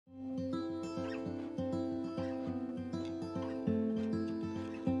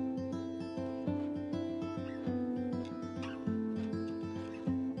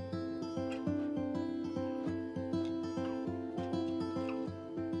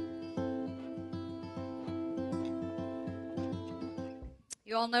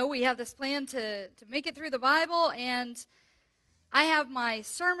You all know we have this plan to make it through the Bible, and I have my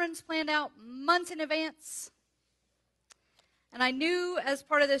sermons planned out months in advance. And I knew as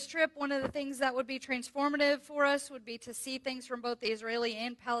part of this trip, one of the things that would be transformative for us would be to see things from both the Israeli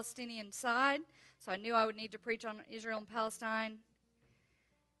and Palestinian side. So I knew I would need to preach on Israel and Palestine.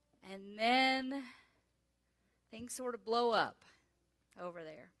 And then things sort of blow up over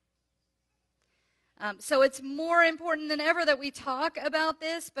there. So it's more important than ever that we talk about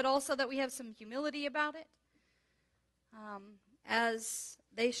this, but also that we have some humility about it as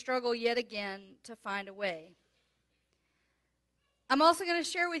they struggle yet again to find a way. I'm also going to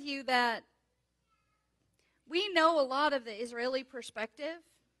share with you that we know a lot of the Israeli perspective.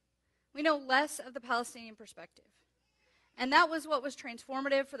 We know less of the Palestinian perspective. And that was what was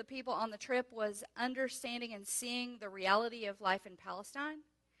transformative for the people on the trip, was understanding and seeing the reality of life in Palestine.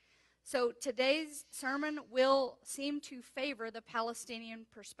 So today's sermon will seem to favor the Palestinian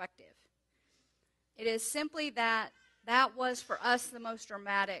perspective. It is simply that was for us the most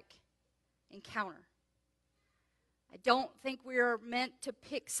dramatic encounter. I don't think we are meant to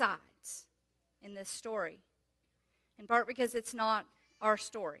pick sides in this story, in part because it's not our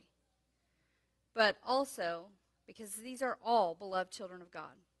story, but also because these are all beloved children of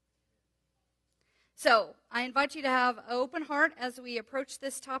God. So I invite you to have an open heart as we approach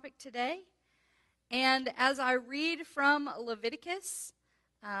this topic today. And as I read from Leviticus,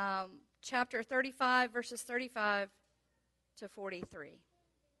 chapter 35, verses 35 to 43.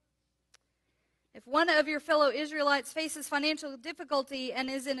 If one of your fellow Israelites faces financial difficulty and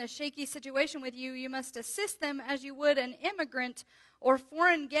is in a shaky situation with you, you must assist them as you would an immigrant or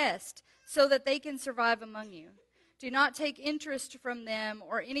foreign guest so that they can survive among you. Do not take interest from them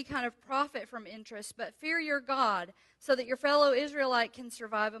or any kind of profit from interest, but fear your God so that your fellow Israelite can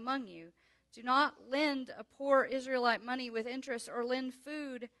survive among you. Do not lend a poor Israelite money with interest or lend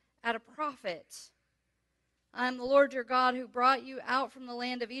food at a profit. I am the Lord your God who brought you out from the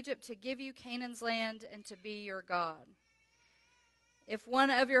land of Egypt to give you Canaan's land and to be your God. If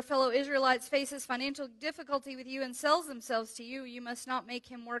one of your fellow Israelites faces financial difficulty with you and sells themselves to you, you must not make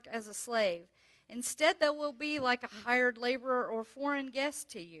him work as a slave. Instead, they will be like a hired laborer or foreign guest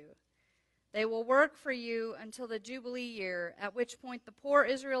to you. They will work for you until the Jubilee year, at which point the poor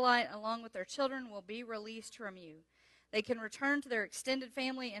Israelite, along with their children, will be released from you. They can return to their extended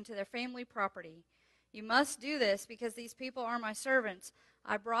family and to their family property. You must do this because these people are my servants.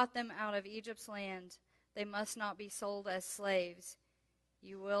 I brought them out of Egypt's land. They must not be sold as slaves.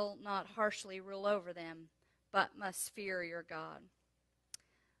 You will not harshly rule over them, but must fear your God.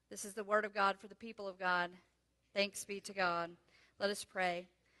 This is the word of God for the people of God. Thanks be to God. Let us pray.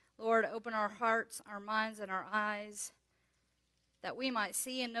 Lord, open our hearts, our minds, and our eyes, that we might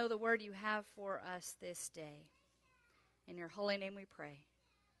see and know the word you have for us this day. In your holy name we pray.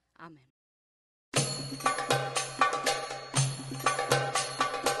 Amen.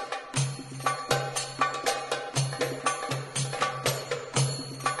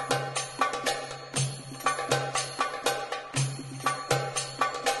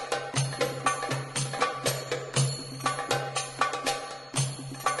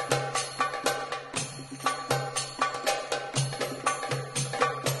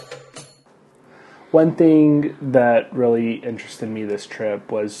 One thing that really interested me this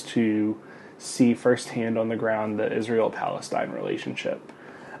trip was to see firsthand on the ground the Israel-Palestine relationship.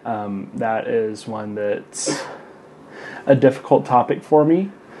 That is one that's a difficult topic for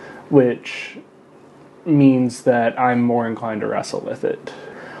me, which means that I'm more inclined to wrestle with it.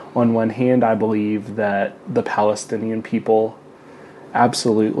 On one hand, I believe that the Palestinian people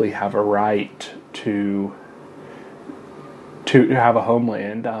absolutely have a right to have a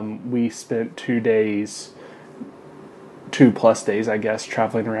homeland. We spent 2 days, 2+ days, I guess,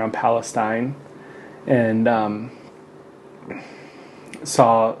 traveling around Palestine, and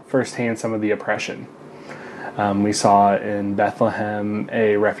saw firsthand some of the oppression. We saw in Bethlehem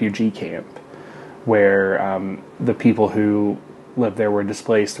a refugee camp where the people who lived there were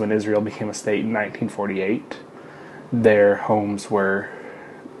displaced when Israel became a state in 1948. Their homes were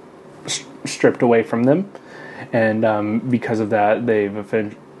stripped away from them. And because of that,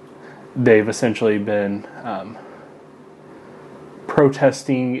 they've essentially been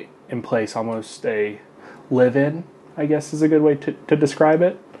protesting in place, almost a live-in, I guess is a good way to describe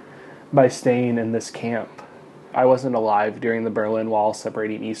it, by staying in this camp. I wasn't alive during the Berlin Wall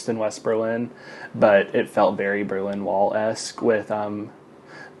separating East and West Berlin, but it felt very Berlin Wall-esque with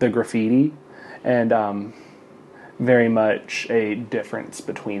the graffiti and very much a difference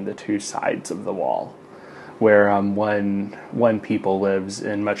between the two sides of the wall, where one people lives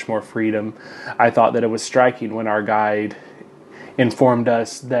in much more freedom. I thought that it was striking when our guide informed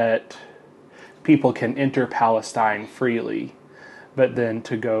us that people can enter Palestine freely, but then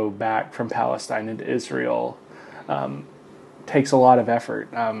to go back from Palestine into Israel takes a lot of effort.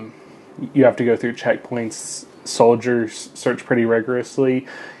 You have to go through checkpoints. Soldiers search pretty rigorously.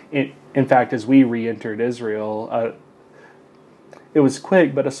 In fact, as we re-entered Israel, it was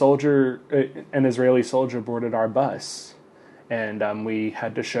quick, but an Israeli soldier boarded our bus, and we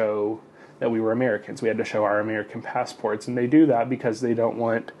had to show that we were Americans. We had to show our American passports, and they do that because they don't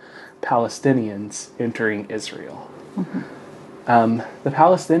want Palestinians entering Israel. Mm-hmm. The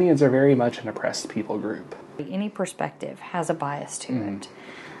Palestinians are very much an oppressed people group. Any perspective has a bias to it.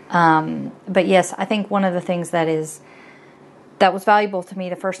 But yes, I think one of the things that was valuable to me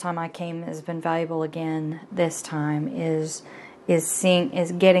the first time I came has been valuable again this time is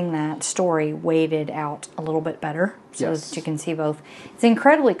getting that story weighted out a little bit better so that you can see both. It's an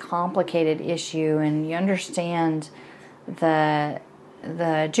incredibly complicated issue, and you understand the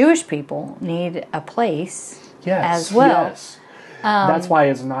Jewish people need a place as well. Yes. That's why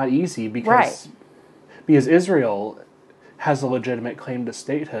it's not easy because Israel has a legitimate claim to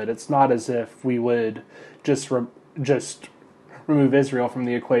statehood. It's not as if we would just remove Israel from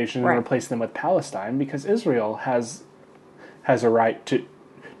the equation and replace them with Palestine, because Israel has a right to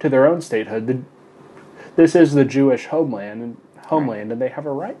their own statehood. This is the Jewish homeland, and they have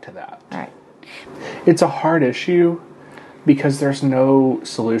a right to that. Right. It's a hard issue because there's no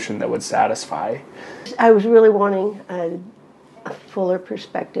solution that would satisfy. I was really wanting a fuller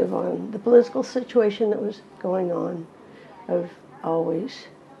perspective on the political situation that was going on. I've always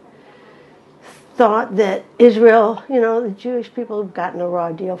thought that Israel, the Jewish people have gotten a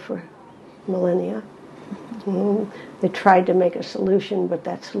raw deal for millennia. They tried to make a solution, but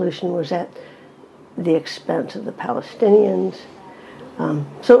that solution was at the expense of the Palestinians.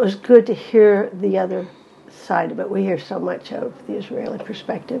 So it was good to hear the other side of it. We hear so much of the Israeli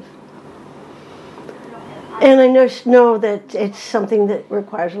perspective. And I just know that it's something that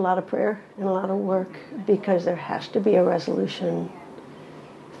requires a lot of prayer and a lot of work, because there has to be a resolution.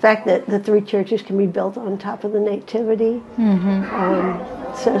 The fact that the three churches can be built on top of the nativity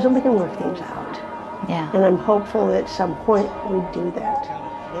says that we can work things out. Yeah. And I'm hopeful that at some point we do that.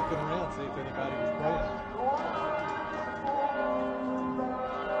 Looking around, see if anybody was praying.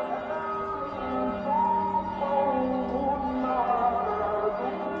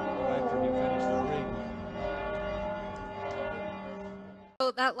 After he finished the reading.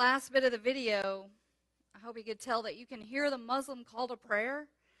 So that last bit of the video, I hope you could tell that you can hear the Muslim call to prayer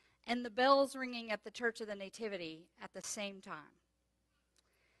and the bells ringing at the Church of the Nativity at the same time.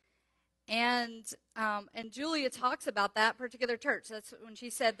 And Julia talks about that particular church. That's when she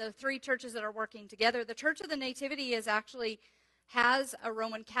said the three churches that are working together. The Church of the Nativity has a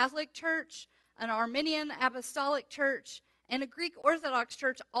Roman Catholic church, an Armenian Apostolic church, and a Greek Orthodox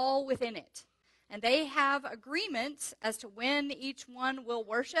church all within it. And they have agreements as to when each one will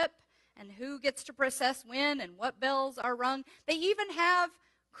worship and who gets to process when and what bells are rung. They even have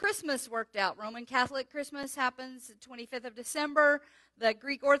Christmas worked out. Roman Catholic Christmas happens the 25th of December. The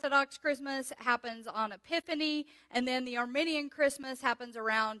Greek Orthodox Christmas happens on Epiphany. And then the Armenian Christmas happens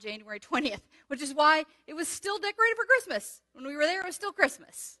around January 20th, which is why it was still decorated for Christmas. When we were there, it was still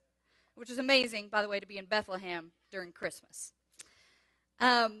Christmas, which is amazing, by the way, to be in Bethlehem during Christmas.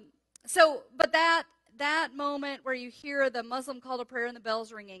 But that moment where you hear the Muslim call to prayer and the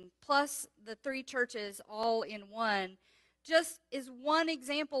bells ringing, plus the three churches all in one, just is one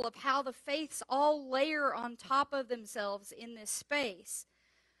example of how the faiths all layer on top of themselves in this space.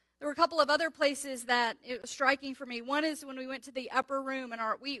 There were a couple of other places that it was striking for me. One is when we went to the upper room, and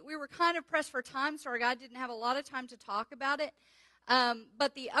we were kind of pressed for time, so our guide didn't have a lot of time to talk about it.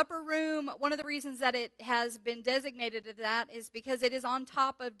 But the upper room, one of the reasons that it has been designated as that is because it is on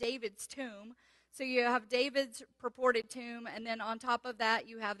top of David's tomb. So you have David's purported tomb, and then on top of that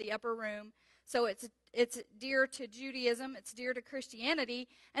you have the upper room. So it's dear to Judaism, it's dear to Christianity,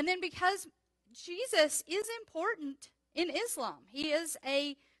 and then because Jesus is important in Islam. He is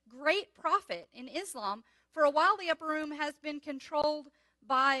a great prophet in Islam. For a while, the upper room has been controlled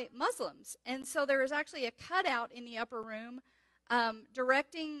by Muslims, and so there is actually a cutout in the upper room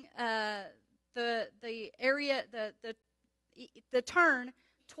directing the area, the turn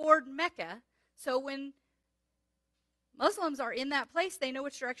toward Mecca. So when Muslims are in that place, they know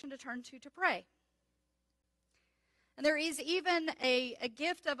which direction to turn to pray. And there is even a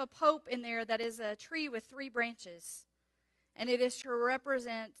gift of a pope in there that is a tree with three branches. And it is to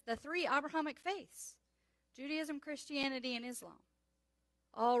represent the three Abrahamic faiths, Judaism, Christianity, and Islam,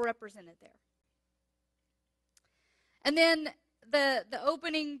 all represented there. And then the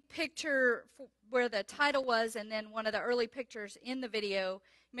opening picture where the title was, and then one of the early pictures in the video,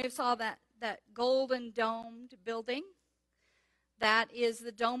 you may have saw that golden domed building. That is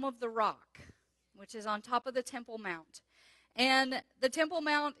the Dome of the Rock, which is on top of the Temple Mount. And the Temple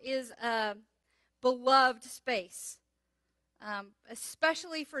Mount is a beloved space,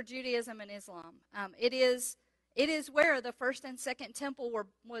 especially for Judaism and Islam. It is where the first and second temple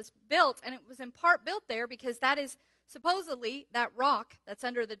was built, and it was in part built there because that is supposedly that rock that's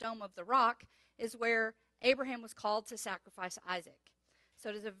under the Dome of the Rock is where Abraham was called to sacrifice Isaac. So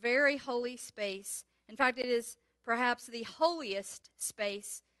it is a very holy space. In fact, it is perhaps the holiest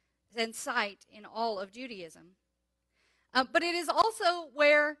space and site in all of Judaism. But it is also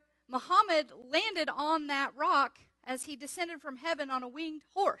where Muhammad landed on that rock as he descended from heaven on a winged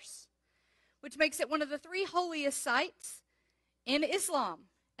horse, which makes it one of the three holiest sites in Islam.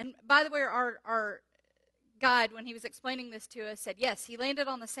 And by the way, our guide, when he was explaining this to us, said, yes, he landed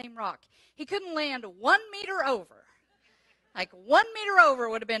on the same rock. He couldn't land 1 meter over. Like 1 meter over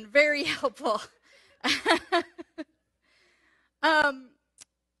would have been very helpful.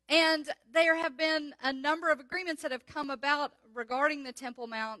 And there have been a number of agreements that have come about regarding the Temple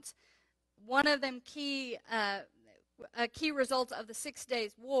Mount. One of them a key result of the 6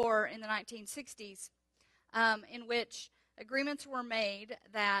 Days War in the 1960s, in which agreements were made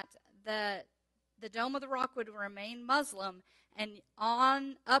that the Dome of the Rock would remain Muslim, and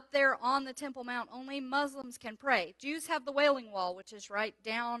up there on the Temple Mount, only Muslims can pray. Jews have the Wailing Wall, which is right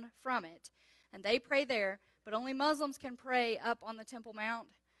down from it, and they pray there, but only Muslims can pray up on the Temple Mount,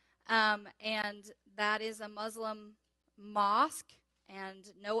 and that is a Muslim mosque,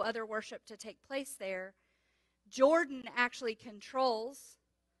 and no other worship to take place there. Jordan actually controls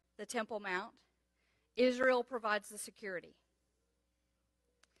the Temple Mount. Israel provides the security.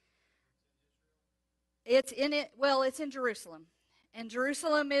 It's in Jerusalem. And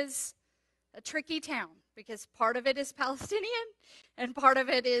Jerusalem is a tricky town because part of it is Palestinian and part of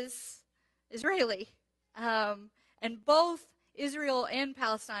it is Israeli. And both Israel and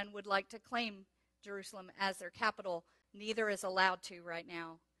Palestine would like to claim Jerusalem as their capital. Neither is allowed to right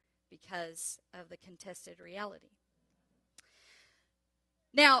now because of the contested reality.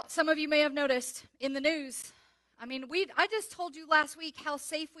 Now, some of you may have noticed in the news, I just told you last week how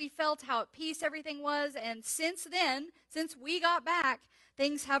safe we felt, how at peace everything was, and since then, since we got back,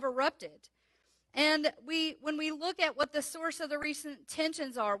 things have erupted. And when we look at what the source of the recent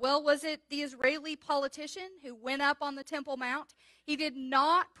tensions are, well, was it the Israeli politician who went up on the Temple Mount? He did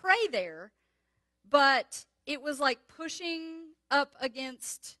not pray there, but it was like pushing up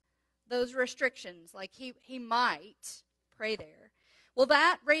against those restrictions, like he might pray there. Well,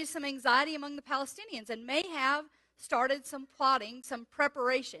 that raised some anxiety among the Palestinians and may have started some plotting, some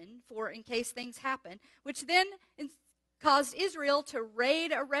preparation for in case things happen, which then caused Israel to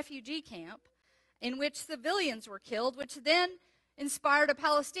raid a refugee camp in which civilians were killed, which then inspired a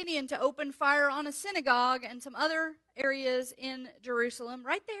Palestinian to open fire on a synagogue and some other areas in Jerusalem,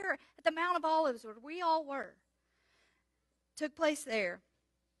 right there at the Mount of Olives where we all were. Took place there.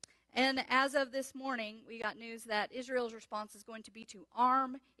 And as of this morning, we got news that Israel's response is going to be to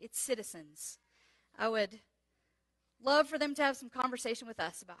arm its citizens. I would love for them to have some conversation with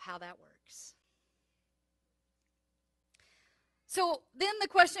us about how that works. So then the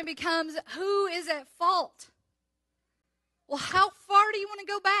question becomes, who is at fault? Well, how far do you want to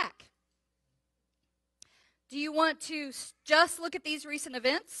go back? Do you want to just look at these recent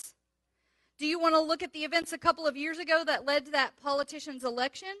events? Do you want to look at the events a couple of years ago that led to that politician's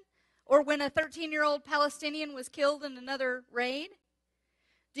election? Or when a 13-year-old Palestinian was killed in another raid?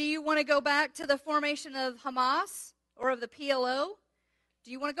 Do you want to go back to the formation of Hamas or of the PLO?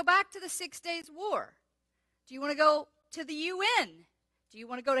 Do you want to go back to the 6 Days War? Do you want to go to the UN? Do you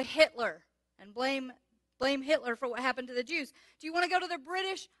want to go to Hitler and blame Hitler for what happened to the Jews? Do you want to go to the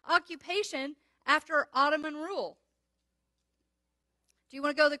British occupation after Ottoman rule? Do you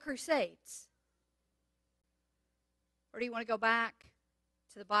want to go to the Crusades? Or do you want to go back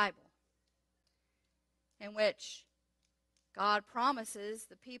to the Bible, in which God promises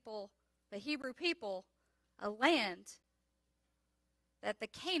the Hebrew people, a land that the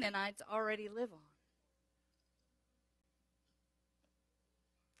Canaanites already live on?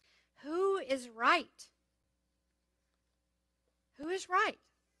 Who is right? Who is right?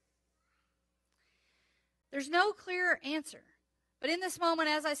 There's no clear answer. But in this moment,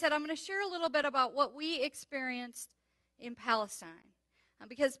 as I said, I'm going to share a little bit about what we experienced in Palestine.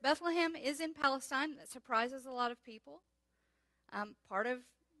 Because Bethlehem is in Palestine. That surprises a lot of people. Part of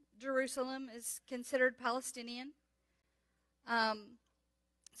Jerusalem is considered Palestinian. So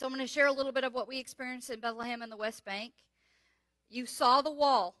I'm going to share a little bit of what we experienced in Bethlehem and the West Bank. You saw the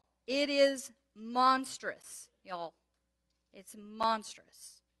wall. It is monstrous, y'all. It's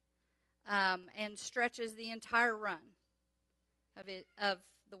monstrous. And stretches the entire run of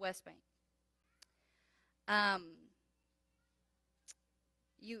the West Bank.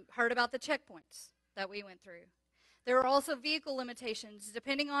 You heard about the checkpoints that we went through. There are also vehicle limitations.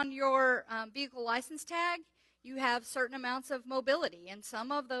 Depending on your vehicle license tag, you have certain amounts of mobility, and some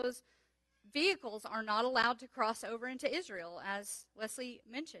of those vehicles are not allowed to cross over into Israel, as Wesley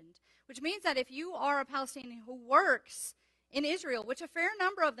mentioned, which means that if you are a Palestinian who works in Israel, which a fair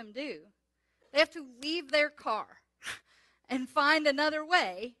number of them do, they have to leave their car and find another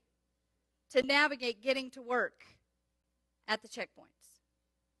way to navigate getting to work at the checkpoints.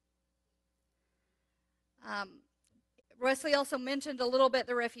 Wesley also mentioned a little bit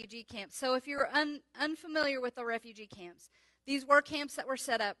the refugee camps. So if you're unfamiliar with the refugee camps, these were camps that were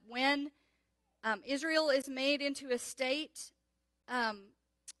set up when Israel is made into a state.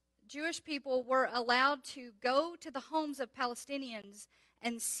 Jewish people were allowed to go to the homes of Palestinians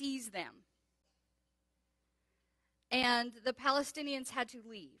and seize them. And the Palestinians had to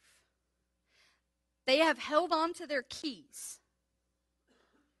leave. They have held on to their keys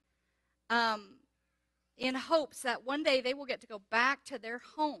in hopes that one day they will get to go back to their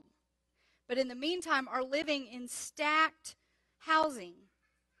home. But in the meantime are living in stacked housing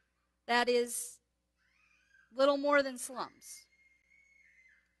that is little more than slums.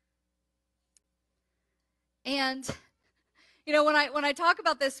 And, you know, when I talk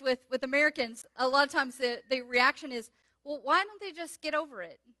about this with Americans, a lot of times the reaction is, well, why don't they just get over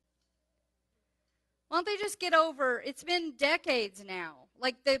it? Why don't they just get over, it's been decades now.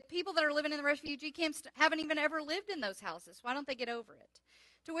 Like the people that are living in the refugee camps haven't even ever lived in those houses. Why don't they get over it?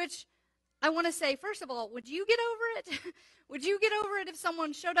 To which I want to say, first of all, would you get over it? Would you get over it if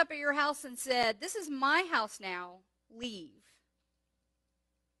someone showed up at your house and said, this is my house now, leave?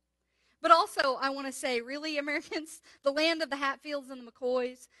 But also, I want to say, really, Americans, the land of the Hatfields and the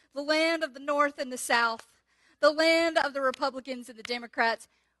McCoys, the land of the North and the South, the land of the Republicans and the Democrats,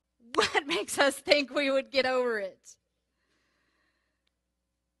 what makes us think we would get over it?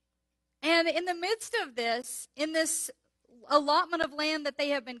 And in the midst of this, in this allotment of land that they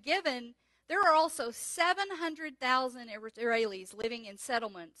have been given, there are also 700,000 Israelis living in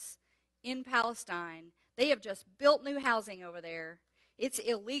settlements in Palestine. They have just built new housing over there. It's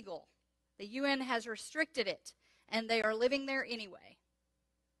illegal. The UN has restricted it, and they are living there anyway.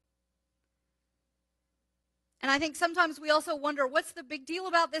 And I think sometimes we also wonder, what's the big deal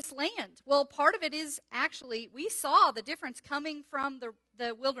about this land? Well, part of it is actually, we saw the difference coming from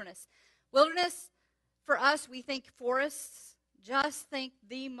the wilderness. Wilderness, for us, we think forests. Just think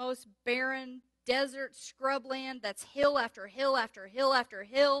the most barren desert scrubland that's hill after hill after hill after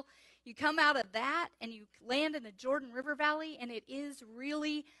hill. You come out of that and you land in the Jordan River Valley, and it is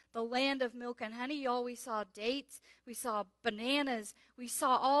really the land of milk and honey. Y'all, we saw dates, we saw bananas, we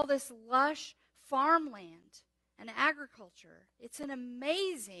saw all this lush farmland and agriculture. It's an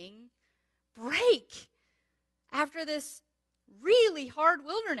amazing break after this really hard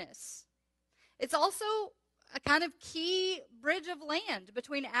wilderness. It's also a kind of key bridge of land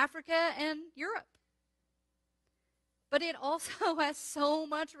between Africa and Europe. But it also has so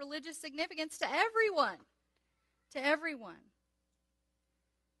much religious significance to everyone. To everyone.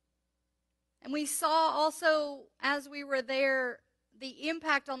 And we saw also, as we were there, the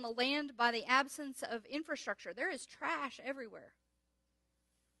impact on the land by the absence of infrastructure. There is trash everywhere.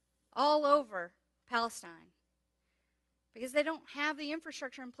 All over Palestine. Because they don't have the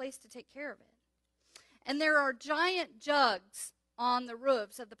infrastructure in place to take care of it. And there are giant jugs on the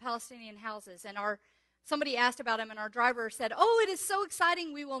roofs of the Palestinian houses. And somebody asked about him, and our driver said, "Oh, it is so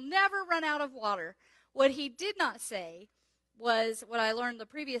exciting, we will never run out of water." What he did not say was what I learned the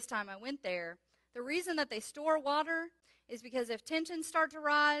previous time I went there. The reason that they store water is because if tensions start to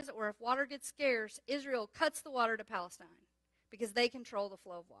rise or if water gets scarce, Israel cuts the water to Palestine because they control the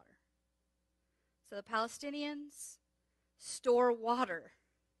flow of water. So the Palestinians store water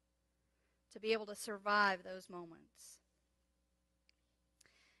to be able to survive those moments.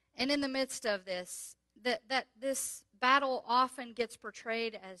 And in the midst of this, that this battle often gets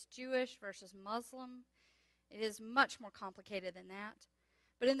portrayed as Jewish versus Muslim. It is much more complicated than that.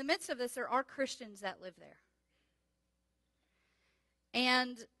 But in the midst of this, there are Christians that live there.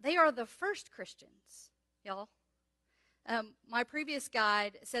 And they are the first Christians, y'all. My previous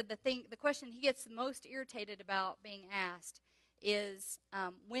guide said the question he gets the most irritated about being asked is,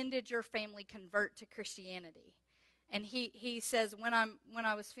 when did your family convert to Christianity? And he says, when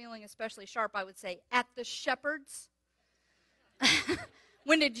I was feeling especially sharp, I would say, at the shepherds.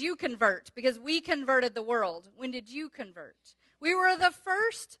 When did you convert? Because we converted the world. When did you convert? We were the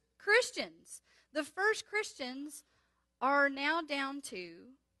first Christians. The first Christians are now down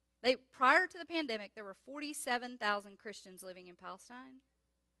to, prior to the pandemic, there were 47,000 Christians living in Palestine.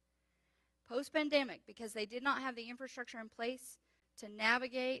 Post-pandemic, because they did not have the infrastructure in place to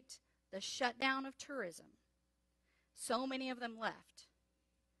navigate the shutdown of tourism, so many of them left.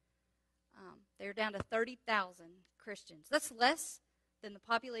 They're down to 30,000 Christians. That's less than the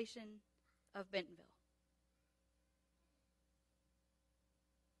population of Bentonville.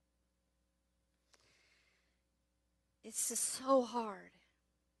 It's just so hard.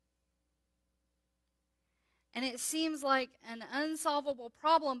 And it seems like an unsolvable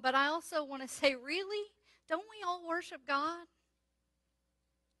problem, but I also want to say, really? Don't we all worship God?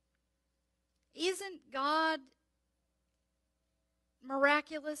 Isn't God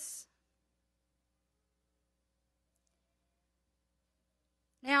miraculous?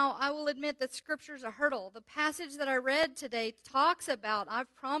 Now, I will admit that Scripture's a hurdle. The passage that I read today talks about,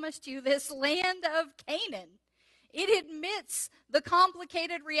 I've promised you this land of Canaan. It admits the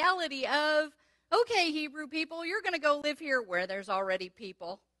complicated reality of, okay, Hebrew people, you're going to go live here where there's already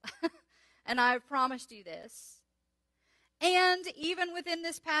people. And I've promised you this. And even within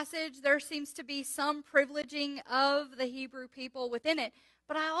this passage, there seems to be some privileging of the Hebrew people within it.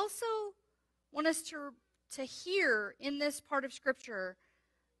 But I also want us to hear in this part of Scripture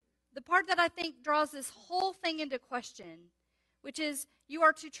the part that I think draws this whole thing into question, which is you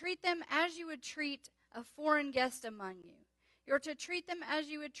are to treat them as you would treat a foreign guest among you. You're to treat them as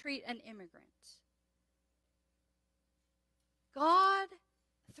you would treat an immigrant. God,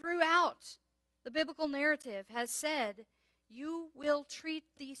 throughout the biblical narrative, has said, you will treat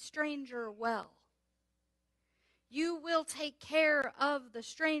the stranger well. You will take care of the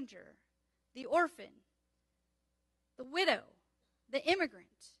stranger, the orphan, the widow, the immigrant.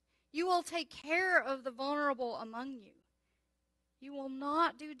 You will take care of the vulnerable among you. You will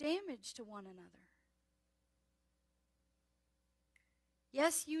not do damage to one another.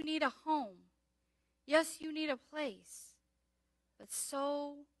 Yes, you need a home. Yes, you need a place. But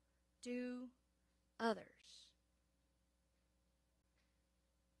so do others.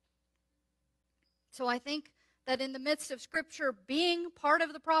 So I think that in the midst of Scripture being part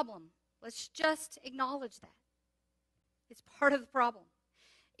of the problem, let's just acknowledge that. It's part of the problem.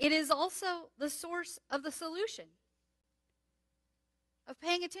 It is also the source of the solution, of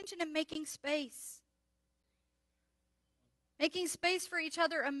paying attention and making space. Making space for each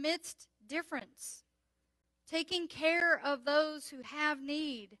other amidst difference. Taking care of those who have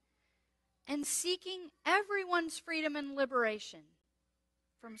need. And seeking everyone's freedom and liberation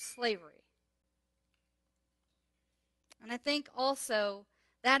from slavery. And I think also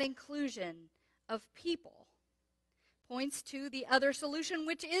that inclusion of people points to the other solution,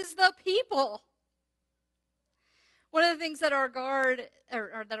 which is the people. One of the things that our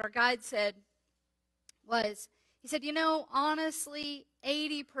guide said was, he said, honestly,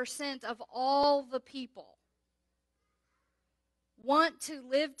 80% of all the people want to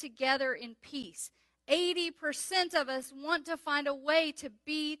live together in peace. 80% of us want to find a way to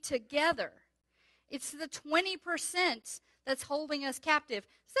be together. It's the 20% that's holding us captive.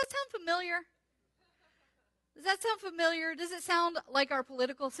 Does that sound familiar? Does it sound like our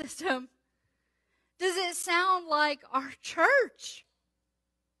political system? Does it sound like our church?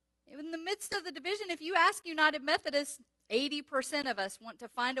 In the midst of the division, if you ask United Methodists, 80% of us want to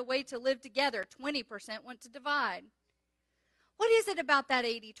find a way to live together. 20% want to divide. What is it about that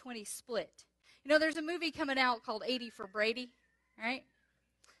 80-20 split? There's a movie coming out called 80 for Brady, right?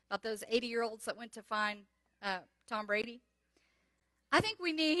 About those 80-year-olds that went to find Tom Brady. I think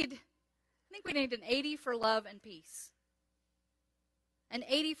we need an 80 for love and peace. An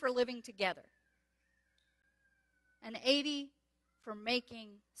 80 for living together. An 80 for making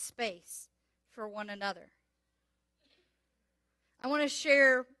space for one another. I want to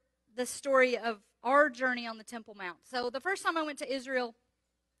share the story of our journey on the Temple Mount. So the first time I went to Israel,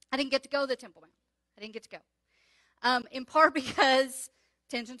 I didn't get to go to the Temple Mount. I didn't get to go. In part because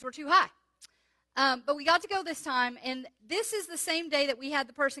tensions were too high. But we got to go this time, and this is the same day that we had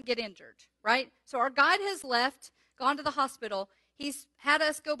the person get injured, right? So our guide has left, gone to the hospital. He's had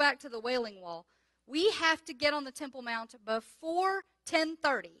us go back to the Wailing Wall. We have to get on the Temple Mount before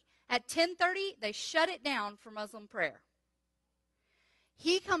 10:30. At 10:30, they shut it down for Muslim prayer.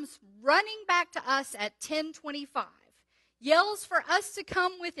 He comes running back to us at 10:25, yells for us to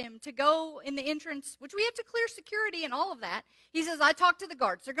come with him to go in the entrance, which we have to clear security and all of that. He says, I talked to the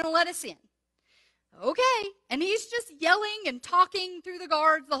guards. They're going to let us in. Okay. And he's just yelling and talking through the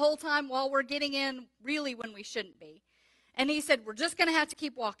guards the whole time while we're getting in, really when we shouldn't be. And he said, we're just going to have to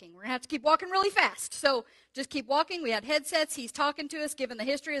keep walking. We're going to have to keep walking really fast. So just keep walking. We had headsets. He's talking to us, giving the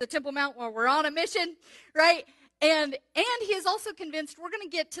history of the Temple Mount while we're on a mission, right? And he is also convinced we're going to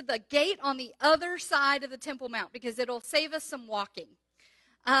get to the gate on the other side of the Temple Mount because it'll save us some walking.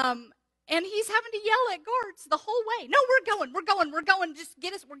 And he's having to yell at guards the whole way. No, we're going. Just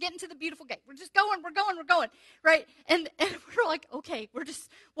get us. We're getting to the beautiful gate. We're just going, right? And we're like, okay, we're just,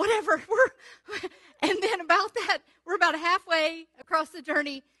 whatever. And then about that, we're about halfway across the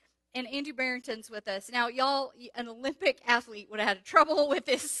journey, and Angie Barrington's with us. Now, y'all, an Olympic athlete would have had trouble with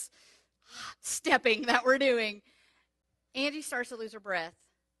this stepping that we're doing. Angie starts to lose her breath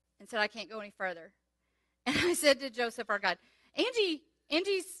and said, I can't go any further. And I said to Joseph, our guide,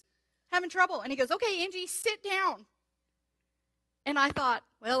 Angie's having trouble. And he goes, okay, Angie, sit down. And I thought,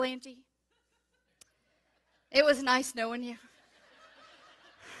 well, Angie, it was nice knowing you.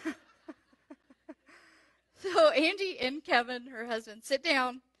 So Angie and Kevin, her husband, sit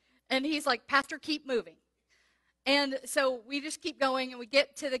down. And he's like, Pastor, keep moving. And so we just keep going, and we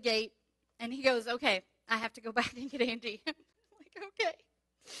get to the gate. And he goes, okay, I have to go back and get Angie. I'm like, okay.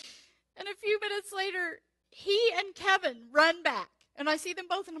 And a few minutes later, he and Kevin run back. And I see them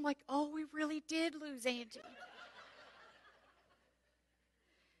both, and I'm like, oh, we really did lose Angie.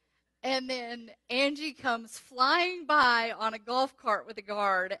 And then Angie comes flying by on a golf cart with a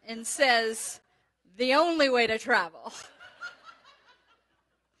guard and says, the only way to travel.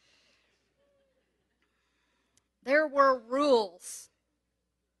 There were rules.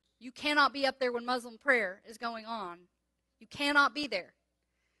 You cannot be up there when Muslim prayer is going on. You cannot be there.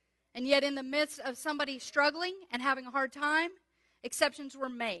 And yet in the midst of somebody struggling and having a hard time, exceptions were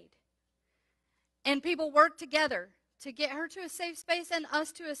made. And people worked together to get her to a safe space and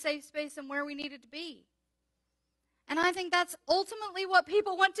us to a safe space and where we needed to be. And I think that's ultimately what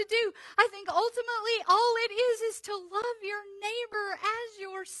people want to do. I think ultimately all it is to love your neighbor as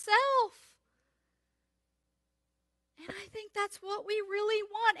yourself. And I think that's what we really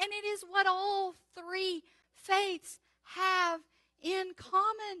want. And it is what all three faiths have in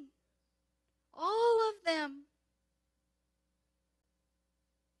common. All of them.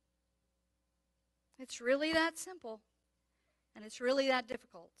 It's really that simple. And it's really that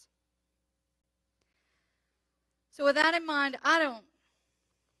difficult. So with that in mind, I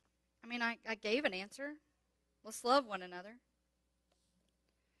gave an answer. Let's love one another.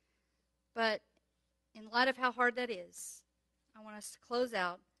 But in light of how hard that is, I want us to close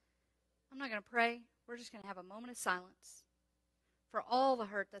out. I'm not going to pray. We're just going to have a moment of silence for all the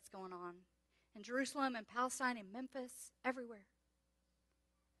hurt that's going on in Jerusalem and Palestine and Memphis, everywhere.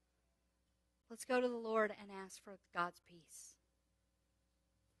 Let's go to the Lord and ask for God's peace.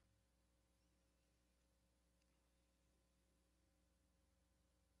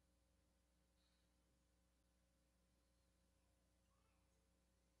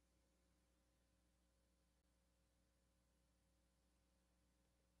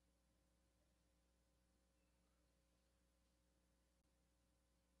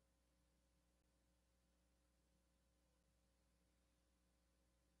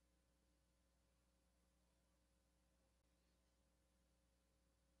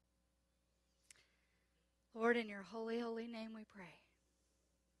 Lord, in your holy, holy name we pray.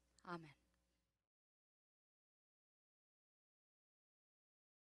 Amen.